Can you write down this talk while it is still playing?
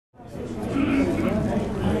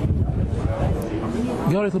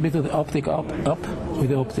go a little bit to the optic up with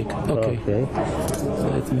the optic. Okay. So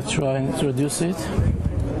let me try and introduce it.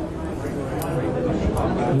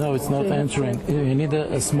 No, it's not entering. You need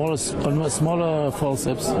a smaller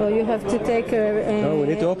forceps. So you have to take a... No, we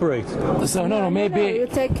need to operate. So no, maybe... you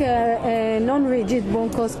take a non-rigid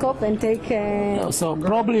bronchoscope and take a... So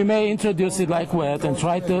probably you may introduce it like that and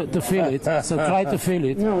try to feel it. So try to feel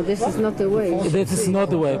it. No, this is not the way. This is not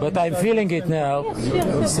the way, but I'm feeling it now.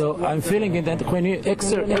 So I'm feeling it, and when you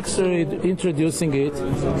introducing it,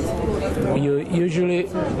 you usually,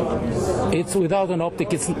 it's without an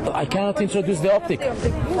optic. I cannot introduce the optic.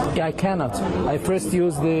 Yeah, I cannot. I first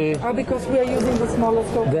use the... Oh, because we are using the smaller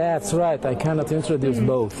scope. That's right. I cannot introduce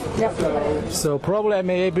both. Yeah. So probably I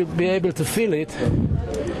may be able to feel it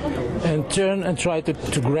and turn and try to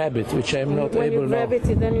grab it, which I'm not able now. When you grab it,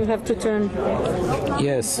 then you have to turn.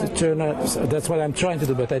 Yes, turn. That's what I'm trying to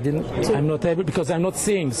do, but I'm not able because I'm not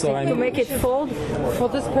seeing. So to make it fold for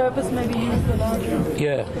this purpose, maybe use the larger.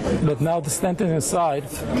 Yeah, but now the stent is inside.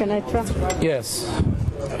 Can I try? Yes.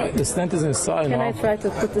 The stent is inside now. Can I try to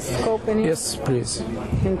put the scope in it? Yes, please.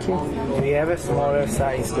 Thank you. Do you have a smaller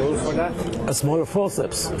size tool for that? A smaller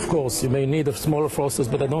forceps, of course. You may need a smaller forceps,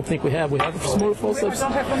 but I don't think we have. We have smaller forceps. We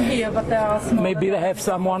don't have them here, but there are smaller. Maybe they have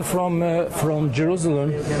someone from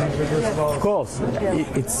Jerusalem. Yes. Of course. Yes.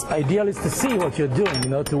 It's ideal is to see what you're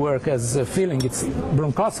doing, to work as a feeling. It's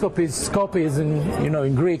bronchoscopy. Scopy is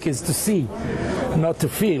in Greek is to see, not to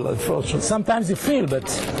feel. Unfortunately, sometimes you feel, but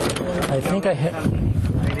I think I have.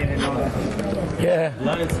 Yeah.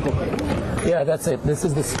 Yeah, that's it. This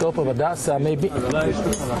is the scope of Hadassah, maybe.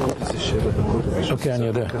 אוקיי, אני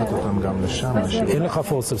יודע. אין לך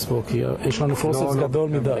פורספס פה, כי יש לנו פורספס גדול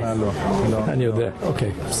מדי. אני יודע.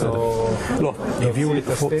 אוקיי, בסדר. לא, הביאו לי את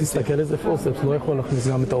הפורספס. תסתכל איזה פורספס, לא יכול להכניס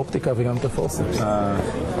גם את האופטיקה וגם את הפורספס.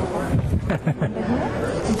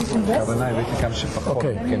 הכוונה הבאתי כמה שפחות.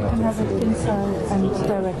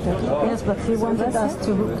 Yes, but he wanted us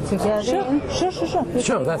to get in.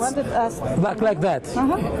 Sure, that's like that.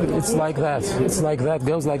 It's like that. It's like that,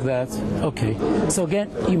 goes like that. Okay. So again,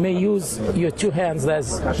 you may use your two hands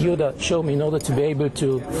as Yuda showed me in order to be able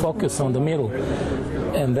to focus on the middle.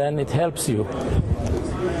 And then it helps you.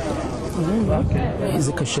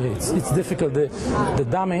 It's difficult. The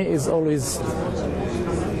dummy is always...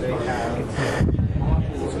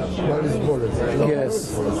 Yes,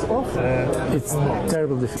 it's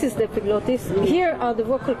terrible. This is the epiglottis. Here are the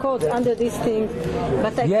vocal cords under this thing,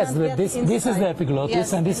 but I yes, can't this is the epiglottis,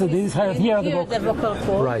 yes, and this is here are the vocal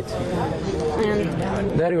cords. Right. And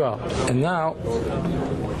there you are. And now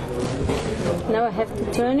I have to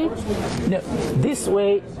turn it? No, this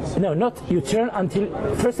way, no, not you turn until,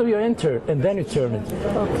 first of all you enter and then you turn it.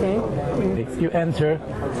 Okay. You enter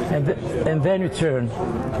and then you turn.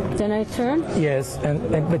 Then I turn? Yes,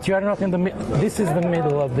 but you are not in the middle. This is the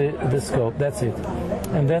middle of the scope, that's it.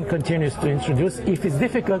 And then continues to introduce. If it's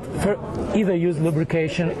difficult, either use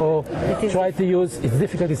lubrication or try to use, it's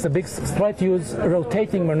difficult, it's a big, try to use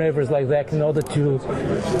rotating maneuvers like that in order to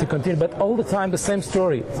continue. But all the time the same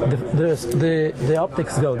story. The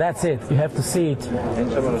optics go, that's it. You have to see it.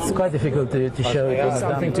 It's quite difficult to show it. There's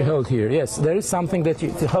something to hold here. Yes, there is something that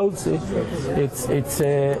to hold it. It's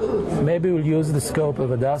maybe we'll use the scope of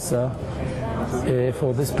Hadassah.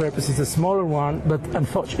 For this purpose, it's a smaller one, but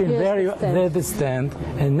unfortunately, there's the stand.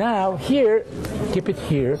 And now here, keep it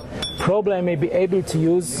here. Probably I may be able to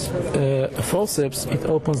use a forceps. It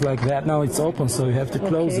opens like that. Now it's open, so you have to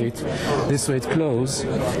close it. This way it closes.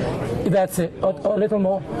 That's it. A little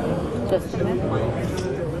more. Just a minute.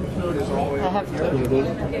 I have to.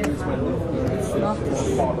 It's not.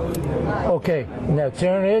 Okay. Now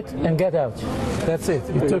turn it and get out. That's it.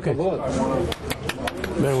 You took it.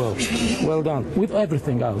 Very well. Well done. With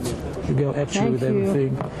everything out. You go actually with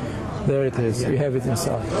everything. There it is. You have it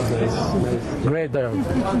inside. Great there.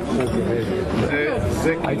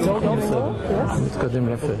 I told you so. מתקדם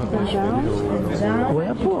יפה. הוא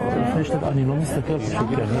היה פה. אני לא מסתכל פשוט.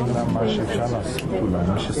 מה שאפשר לעשות אולי,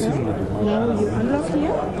 מה שעשינו לדוגמה.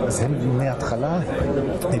 אז הם מההתחלה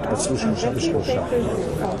התפצלו 3 ו3.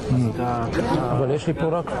 אבל יש לי פה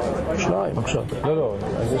רק 2 עכשיו. לא,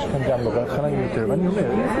 אז יש כאן גם, בהתחלה עם יותר. ואני אומר,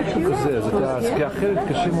 משהו כזה, כי אחרת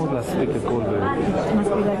קשה מאוד להספיק הכל.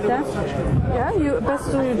 Yeah, best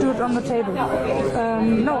to do it on the table.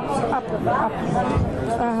 No, up.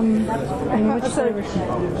 In which direction?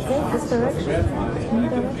 Okay, this direction.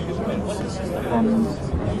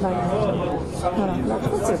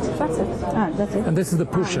 That's it. Ah, that's it. And this is the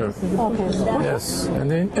pusher. Okay. Yes, and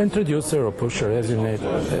then introducer or pusher, as you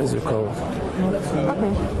call it.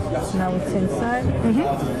 Okay. Now it's inside.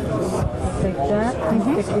 Take that.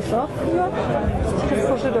 Take this off. Just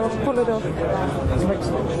push it off. Pull it off. Okay.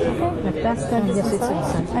 Like that. Then yes, it's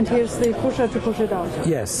inside. And here's the pusher to push it out.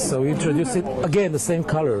 Yes, so we introduce it again the same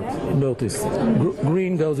color. Notice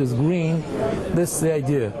green goes with green. This is the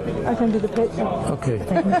idea. I can do the picture. Okay.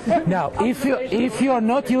 Now, if you are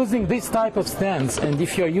not using this type of stands, and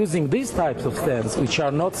if you are using these types of stands, which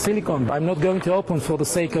are not silicone, I'm not going to open for the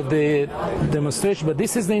sake of the demonstration, but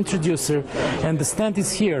this is the introducer, and the stand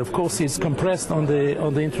is here. Of course, it's compressed on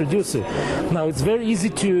the introducer. Now, it's very easy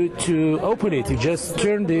to open it. You just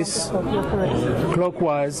turn this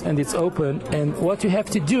clockwise, and it's open. And what you have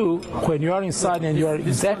to do when you are inside and you are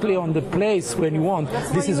exactly on the place when you want,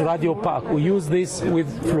 this is radio pack. We use this with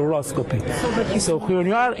fluoroscopy. So when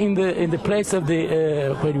you are in the place of the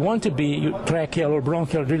where you want to be, tracheal or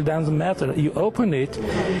bronchial, really doesn't matter. You open it,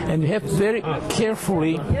 and you have to very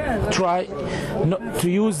carefully try not to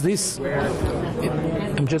use this.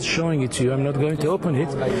 I'm just showing it to you. I'm not going to open it.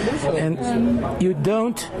 And you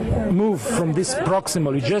don't move from this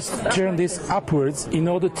proximal. You just turn this upwards in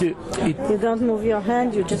order to... You don't move your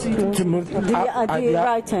hand, you just move the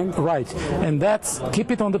right hand. Right. And that's...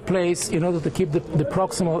 Keep it on the place in order to keep the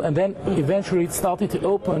proximal, and then eventually it started to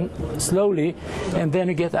open slowly, and then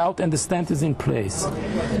you get out and the stent is in place.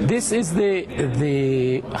 This is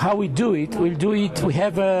the how we do it. We'll do it... We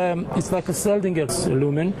have it's like a Seldinger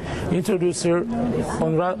lumen introducer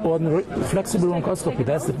on flexible bronchoscopy.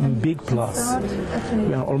 That's the big plus.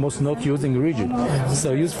 We are almost not using rigid.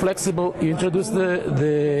 So use flexible. You introduce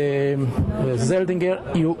the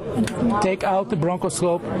Seldinger. You take out the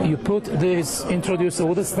bronchoscope. You put this introducer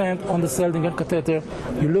with the stent on the Seldinger catheter.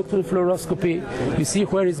 You look to the fluoroscopy. You see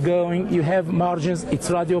where it's going. You have margins. It's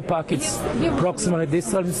radio packets. Proximally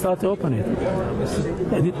distal. You start to open it,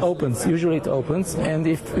 and it opens. Usually it opens. And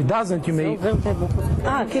if it doesn't, you may.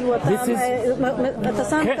 כאילו אתה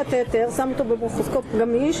שם קתטר, שם אותו בברונכוסקופ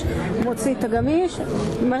גמיש, מוציא את הגמיש,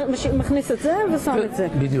 מכניס את זה ושם את זה.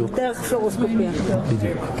 בדיוק. דרך פלורוסקופיה.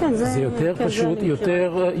 בדיוק. כן, זה יותר פשוט,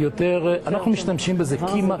 יותר, אנחנו משתמשים בזה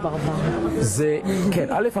כמעט, זה, כן,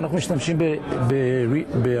 א', אנחנו משתמשים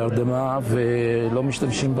בהרדמה ולא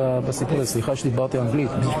משתמשים בסיפור הזה. סליחה שדיברתי אנגלית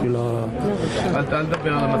בשביל אל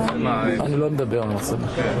תדבר על המצלמה. אני לא מדבר על המצלמה.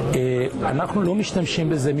 אנחנו לא משתמשים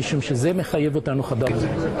בזה משום שזה מחייב אותנו חדר.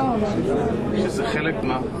 שזה חלק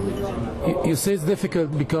מה? You say it's difficult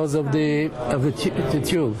because of the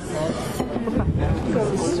tube.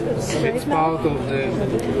 It's part of the...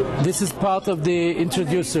 This is part of the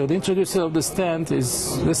introducer. The introducer of the stent is,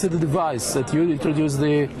 this is the device that you introduce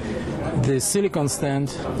the silicon stent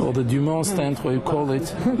or the Dumont stent, what you call it.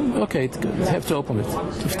 Okay, you have to open it.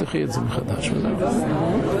 תפתחי את זה מחדש.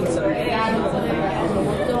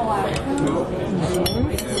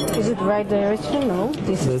 Is it right direction?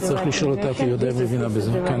 No. זה צריך לשאול אותה כי יודע מבינה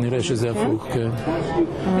בזה. כנראה שזה הפוך, כן.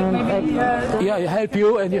 Yeah, I help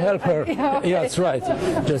you and you help her. Yeah, that's right.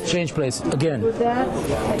 Just change place. Again,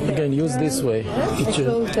 use this way.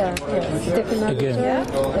 Again,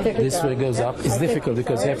 this way goes up. It's difficult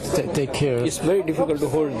because you have to take care. It's very difficult to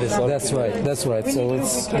hold this. That's right. So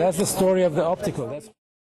that's the story of the optical.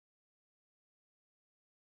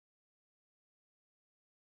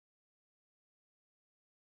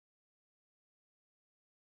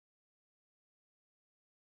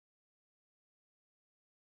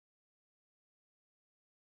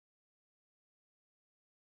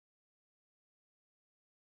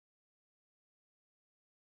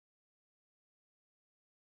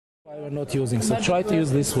 We're not using, so try to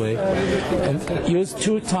use this way and use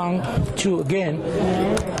two again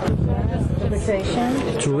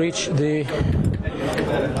to reach the,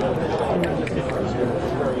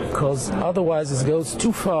 because otherwise it goes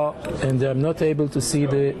too far and I'm not able to see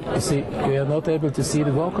you are not able to see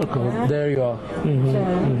the vocal cord. There you are.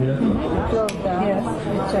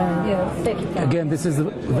 Again, this is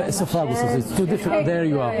the esophagus. It's too difficult. There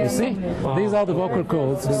you are. You see? These are the vocal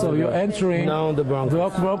cords. So you're entering now the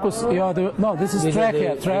bronchus. No, this is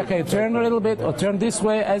trachea. Trachea. Turn a little bit or turn this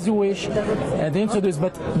way as you wish and introduce.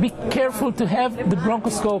 But be careful to have the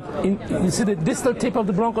bronchoscope. You see the distal tip of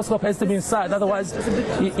the bronchoscope has to be inside. Otherwise,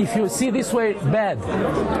 if you see this way, bad.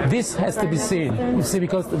 This has to be seen. You see,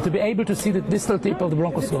 because to be able to see the distal tip of the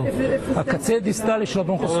bronchoscope. הקצה דיסטלי של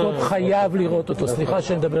הבronchoscope חייב לראות אותו. סליחה סליחה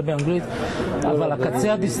שאני מדבר באנגלית, אבל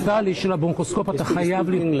הקצה הדיסטלי של הברונקוסקופ אתה חייב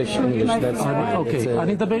לי... English, אוקיי,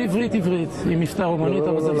 אני מדבר עברית, עם מבטא רומנית,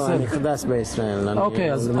 אבל זה בסדר. אני חדש בישראל.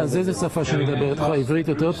 אוקיי, אז איזה שפה שאני מדבר איתך? עברית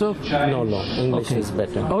יותר טוב? No, English is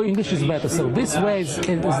better. Oh, English is better. So this way is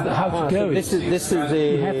how to go. This is the...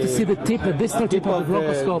 You have to see the tip, the distal tip of the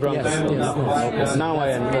bronchoscope. Yes. Okay. Now I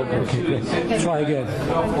understand. Okay, great. Try again.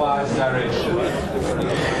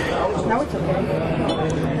 Now it's okay.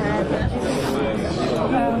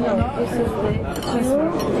 This is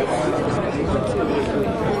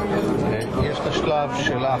יש את השלב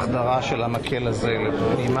של ההחדרה של המקל הזה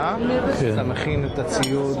לפנימה, אתה מכין את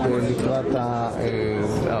הציוד לקראת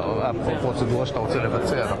הפרוצדורה שאתה רוצה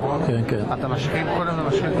לבצע, נכון? כן, כן. אתה משחיל, קודם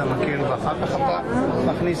משחיל את המקל ואחר כך אתה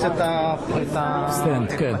מכניס את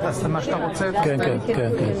סטנד, כן. מה שאתה רוצה? כן, כן, כן,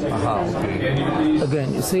 כן. Again,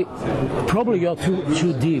 you see, probably you're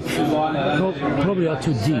too deep. Probably you're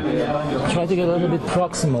too deep. Try to get a little bit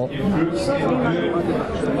proximal.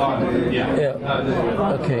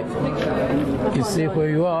 Yeah. Okay. You see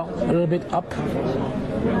where you are, a little bit up,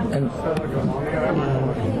 and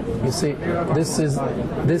you see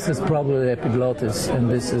this is probably the epiglottis, and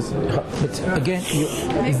this is. But again,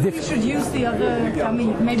 it's Maybe we should use the other dummy.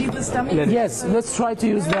 Maybe this dummy. Yes, let's try to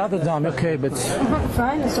use the other dummy. Okay, but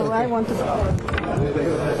fine. So I want to.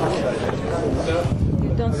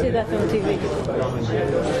 You don't see that on TV.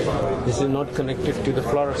 This is not connected to the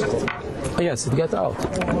fluoroscope. yes, it got out.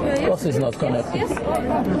 Of course, it's not connected.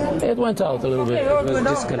 It went out a little bit. It was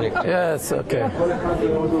disconnected. Yes, okay.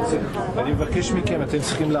 אני מבקש מכם, אתם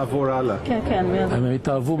צריכים לעבור הלאה. כן, כן, מיד. הם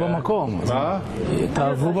התאהבו במקום. מה?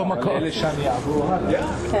 התאהבו במקום. אלה שאני אעבור הלאה.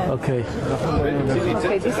 אוקיי.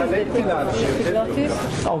 Okay, this is the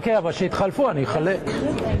epiglottis. אוקיי, אבל שיתחלפו, אני אחלק.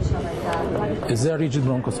 זה הריג'יד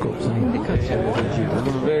ברונקוסקופ.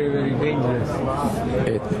 Very, very dangerous.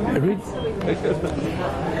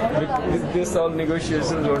 With this all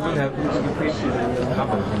negotiations, what will happen to the patient?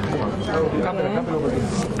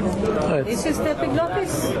 This is the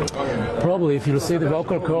epiglottis. Probably, if you see the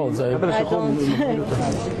vocal cords, I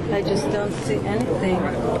just don't see anything.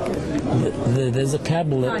 there's a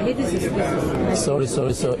cable. This is. Sorry.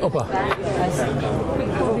 Opa. I see.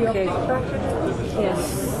 Okay. Yes.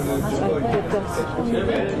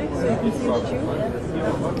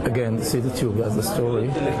 Again, see the tube, that's the story.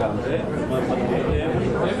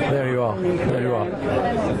 There you are.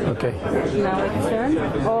 Okay. Now I turn.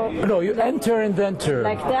 Or No, you enter and then turn.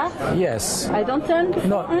 like that? Yes. I don't turn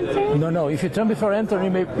before entering? No. If you turn before entering,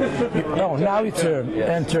 you may. No, now you turn.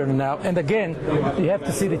 Enter now. And again, you have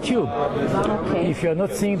to see the tube. Okay. If you're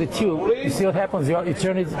not seeing the tube, you see what happens. You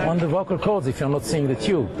turn it on the vocal cords if you're not seeing the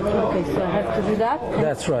tube. Okay, so I have to do that?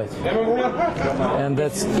 That's right. And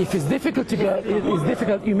that's if it's difficult to go, it's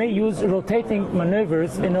difficult. You may use rotating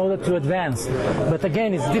maneuvers in order to advance. But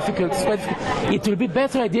again, it's difficult. It will be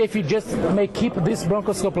better idea if you just may keep this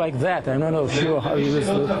bronchoscope like that. I'm not sure how you use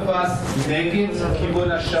it. נגד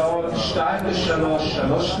כיוון השעון 2 ל-3,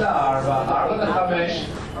 3 ל-4, 4 ל-5.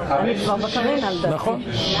 אני כבר בקרינה על דעתי. נכון,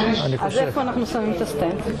 אני אז חושב. איפה אנחנו שמים את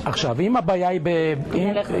הסטנד? עכשיו, אם הבעיה היא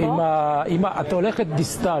אם את הולכת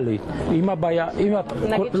דיסטלי, אם הבעיה,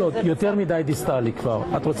 לא, יותר מדי דיסטלי כבר,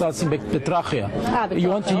 את רוצה לשים בטרחיה. You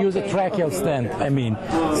want to use a tracheal stand, I mean.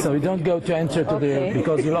 So you don't go to enter to the,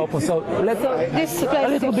 because you'll open, so a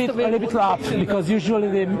little bit up, because usually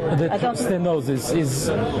the stenosis is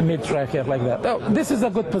mid-tracheal like that. Oh, this is a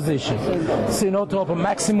good position. So you know, to open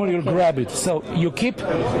maximum, you'll grab it. So you keep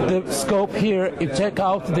the scope here, you check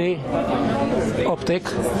out the optic,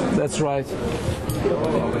 that's right.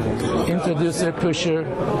 Introducer, pusher.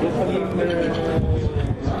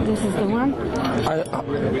 This is the one?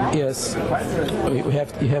 Yes,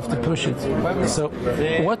 you have to push it. So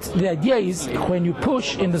what the idea is, when you push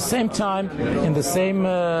in the same time, in the same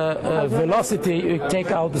velocity, you take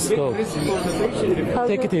out the scope.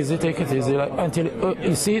 Take it easy, like, until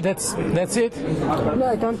you see that's it. No,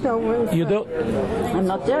 I don't know where. You don't. I'm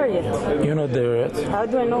not there yet. You're not there yet. How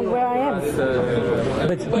do I know where I am?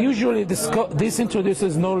 But usually this introducer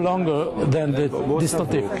is no longer than the distal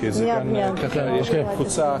tip. Yeah. יש כאן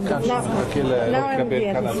קבוצה כאן שמחכה לקבל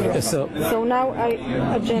כאן. So now I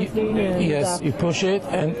adjust the Yes, you push it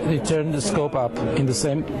and you turn the scope up in the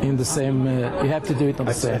same. You have to do it on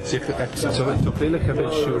the same. תוכלי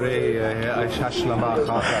לקבל שיעורי השלמה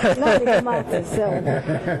אחר כך. לא, אני גמרתי, זהו.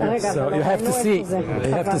 רגע, So you have to see.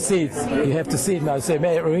 You have to see it now. Say,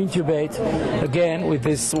 may I reintubate again with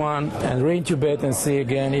this one and reintubate and see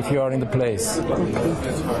again if you are in the place.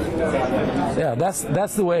 Yeah,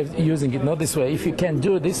 that's the way of using it, not this way. If you can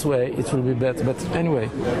do this way, it will be better. But anyway.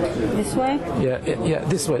 This way? Yeah,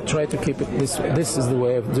 this way. Try to keep it this way. This is the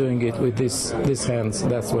way of doing it with this hands.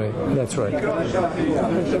 That's way. That's right.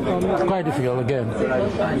 Quite difficult again.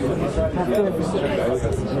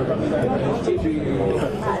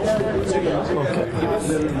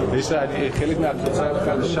 יש חלק מהקבוצה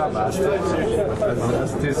כאן שם,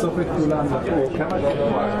 אז תאסוף את כולם לפה.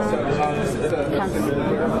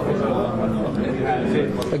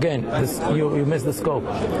 Again, you miss the scope.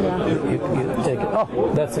 You take it. Oh,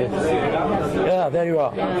 that's it. Yeah, there you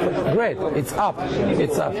are. Great. It's up.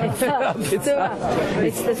 It's up. It's up.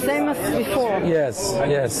 It's the same as before.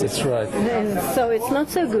 Yes, it's right. And so it's not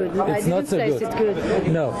so good. It's not so good. It good.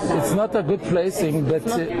 No, it's not a good placing, but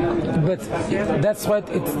that's what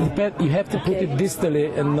it depends. You have to put it distally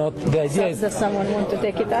and not. The idea is. Does someone want to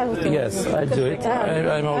take it out? Yes, I do it.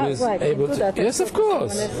 I'm always right. able to. Yes, of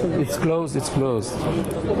course. It's closed. It's closed.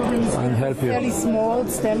 I'll help you. Fairly small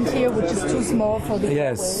stand here, which is too small for the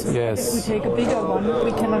Yes. If we take a bigger one,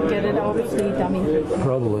 we cannot get it out of the dummy.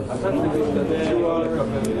 Probably.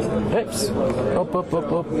 Hips. Up.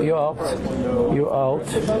 You're out. You're out.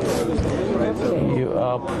 You're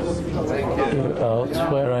up. You're out.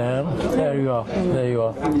 Where I am. There you are. There you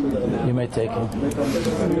are. You may take him.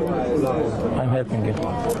 I'm helping you.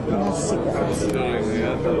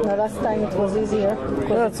 The last time it was easier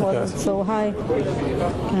because it wasn't so high.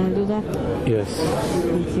 Can I do that? Yes.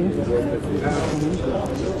 Thank you.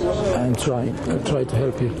 I'm trying. I'll try to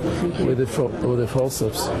help you with the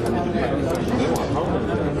forceps.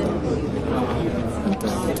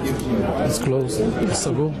 It's closed. It's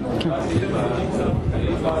סגור.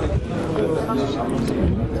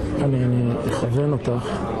 אני אכוון אותך.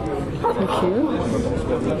 Thank you.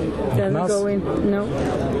 Can I go in? No.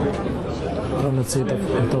 בוא נוציא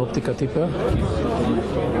את האופטיקה טיפה.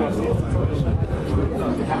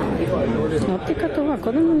 האופטיקה טובה,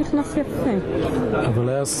 קודם הוא נכנס יפה. אבל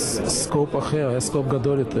היה סקופ אחר, היה סקופ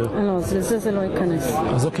גדול יותר. לא, זה לא ייכנס.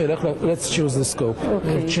 אז אוקיי, let's choose the scope.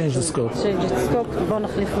 Okay. Change the scope. Change the scope. בואו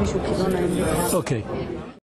נחליף מישהו כי לא נעים לי. אוקיי.